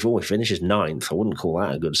 if he finishes 9th, I wouldn't call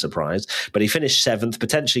that a good surprise. But he finished 7th,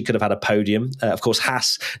 potentially could have had a podium. Of course,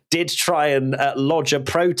 Haas did try and lodge a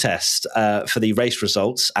protest for the race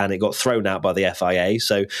results, and it got thrown out by the FIA.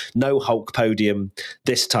 So no Hulk podium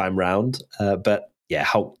this time round. But yeah,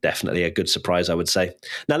 Hulk definitely a good surprise, I would say.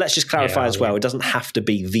 Now, let's just clarify as well. It doesn't have to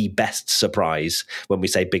be the best surprise when we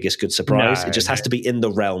say biggest good surprise. It just has to be in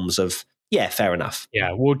the realms of, yeah, fair enough.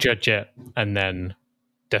 Yeah, we'll judge it and then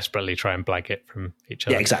desperately try and blag it from each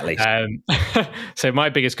other. Yeah, exactly. So my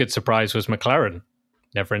biggest good surprise was McLaren.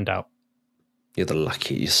 Never in doubt. You're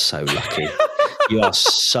so lucky. You are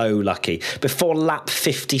so lucky. Before lap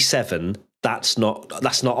 57, that's not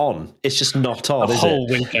on. It's just not on, is it? A whole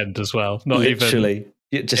weekend as well. Literally.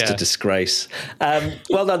 Just a disgrace.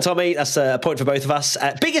 Well done, Tommy. That's a point for both of us.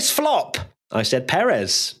 Biggest flop, I said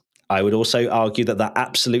Perez. I would also argue that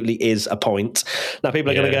absolutely is a point. Now,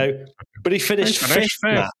 people are going to go, but he finished fifth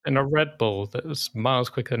in a Red Bull that was miles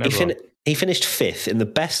quicker than everyone. He finished fifth in the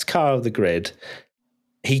best car of the grid.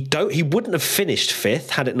 He wouldn't have finished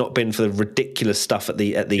fifth had it not been for the ridiculous stuff at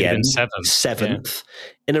the end. Seventh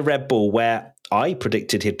in a Red Bull where I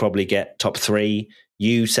predicted he'd probably get top 3.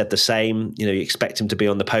 You said the same. You expect him to be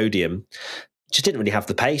on the podium. Just didn't really have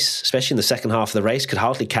the pace, especially in the second half of the race. Could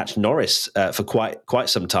hardly catch Norris for quite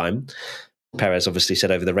some time. Perez obviously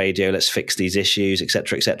said over the radio, let's fix these issues,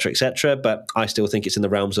 etc., etc., etc. But I still think it's in the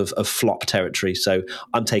realms of flop territory. So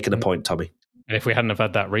I'm taking a point, Tommy. And if we hadn't have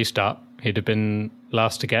had that restart, he'd have been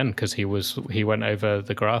last again because he went over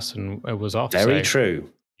the grass and it was off. Very true.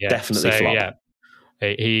 Yeah, definitely flop. Yeah,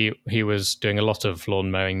 he was doing a lot of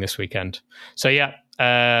lawn mowing this weekend. So yeah,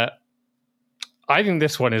 I think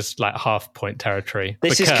this one is like half point territory.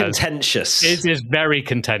 This is contentious. It is very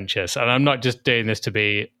contentious. And I'm not just doing this to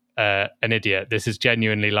be an idiot. This is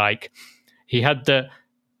genuinely like he had the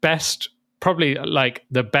best, probably like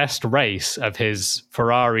the best race of his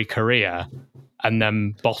Ferrari career and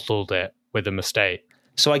then bottled it with a mistake.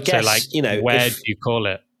 So I guess, where do you call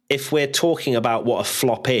it? If we're talking about what a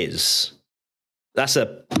flop is, that's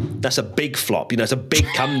a big flop. It's a big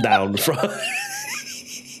come down from...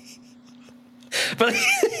 But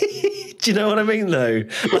do you know what I mean, though?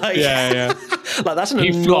 Like, yeah. Like that's an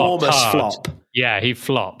enormous flop. Yeah, he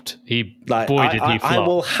flopped. He flopped. I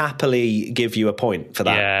will happily give you a point for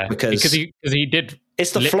that. Yeah, because he did.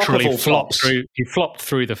 It's the flop of all flops. He flopped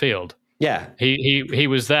through the field. Yeah, he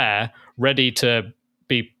was there, ready to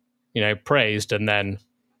be, praised, and then.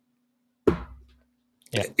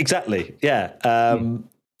 Yeah, exactly. Yeah,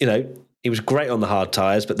 he was great on the hard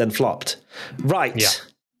tires, but then flopped. Right. Yeah.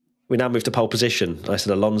 We now move to pole position. I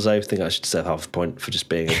said Alonso. I think I should deserve half a point for just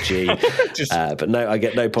being a G. But no, I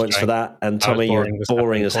get no points for that. And Tommy, you're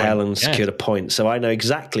boring as hell and secured a point. So I know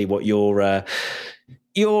exactly what your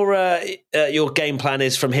game plan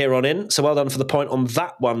is from here on in. So well done for the point on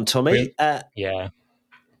that one, Tommy. Yeah.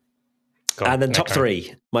 And then top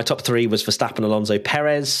 3. My top 3 was Verstappen, Alonso,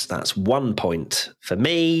 Perez. That's 1 point for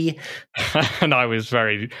me. And I was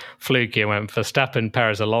very fluky and went Verstappen,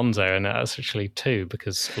 Perez, Alonso, and that's actually 2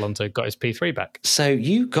 because Alonso got his P3 back. So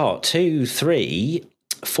you got 2, 3,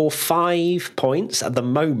 4, 5 points at the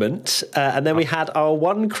moment. And then we had our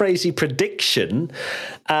one crazy prediction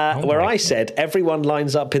where I said everyone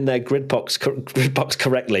lines up in their grid box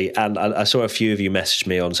correctly. And I saw a few of you message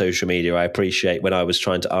me on social media. I appreciate when I was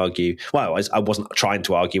trying to argue. Well, I wasn't trying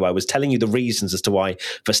to argue. I was telling you the reasons as to why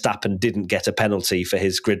Verstappen didn't get a penalty for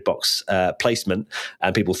his grid box placement.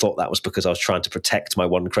 And people thought that was because I was trying to protect my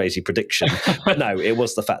one crazy prediction. But no, it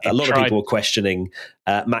was the fact that a lot of people were questioning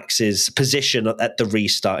Max's position at the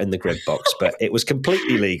restart in the grid box, but it was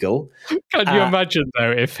completely legal. Can you imagine,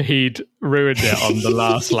 though, if he'd ruined it on the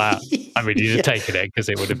last lap? I mean, you'd have taken it because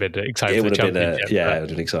it would have been exciting. It would have been, it would have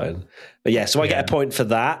been exciting. But yeah, so I get a point for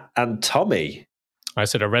that. And Tommy, I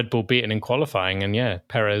said a Red Bull beaten in qualifying, and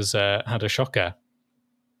Perez had a shocker.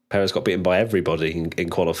 Perez got beaten by everybody in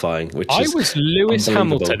qualifying, which I was Lewis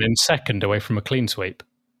Hamilton in second away from a clean sweep.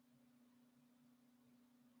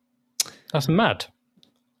 That's mad.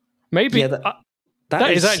 Maybe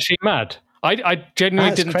that is actually mad. I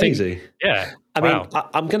genuinely didn't crazy. Think. Yeah. I mean,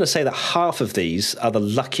 I'm going to say that half of these are the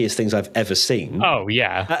luckiest things I've ever seen. Oh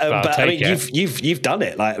yeah, but I mean, you've done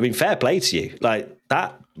it. Like, I mean, fair play to you. Like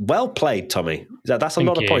that, well played, Tommy. That's a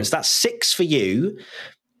lot of points. That's 6 for you,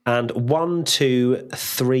 and 1, 2,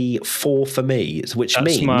 3, 4 for me. Which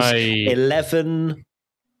means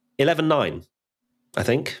 11-9. I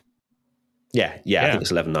think. Yeah, I think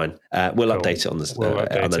it's 11-9. We'll update it on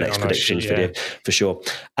the next predictions video for sure.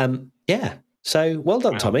 So well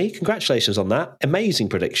done, Tommy. Congratulations on that. Amazing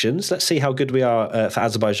predictions. Let's see how good we are for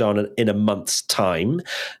Azerbaijan in a month's time.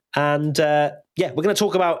 And we're going to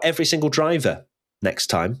talk about every single driver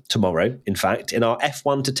next time, tomorrow, in fact, in our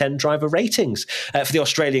F1 to 10 driver ratings for the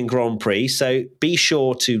Australian Grand Prix. So be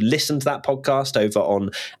sure to listen to that podcast over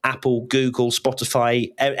on Apple, Google,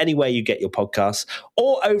 Spotify, anywhere you get your podcasts,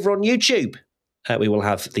 or over on YouTube. We will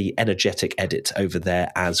have the energetic edit over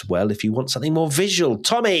there as well if you want something more visual.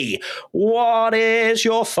 Tommy, what is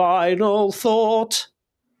your final thought?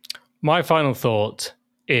 My final thought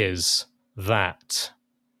is that...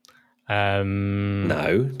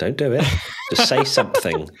 No, don't do it. Just say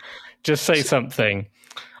something. Just say something.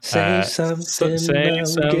 Say something. Say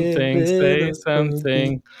something. Say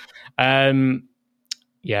something.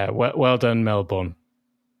 Well done, Melbourne.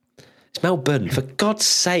 It's Melbourne, for God's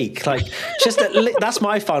sake! Like, that's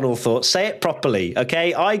my final thought. Say it properly,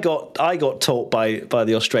 okay? I got taught by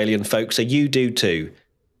the Australian folks, so you do too.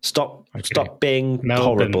 Stop being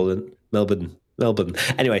horrible. And Melbourne.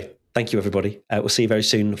 Anyway, thank you, everybody. We'll see you very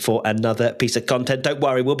soon for another piece of content. Don't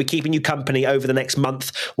worry, we'll be keeping you company over the next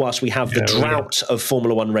month whilst we have the drought of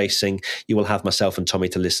Formula One racing. You will have myself and Tommy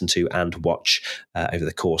to listen to and watch over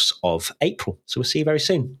the course of April. So we'll see you very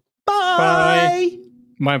soon. Bye.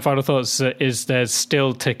 My final thoughts is there's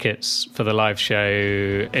still tickets for the live show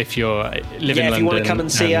if you're living in London. If you want to come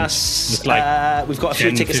and see us, we've got a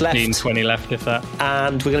few tickets 15, left. 20 left, if that.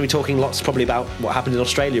 And we're going to be talking lots probably about what happened in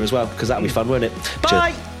Australia as well, because that'll be fun, won't it?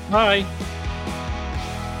 Bye! Cheers. Bye!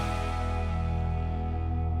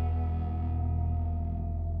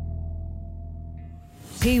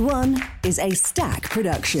 P1 is a Stack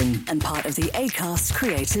production and part of the Acast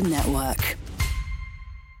Creator Network.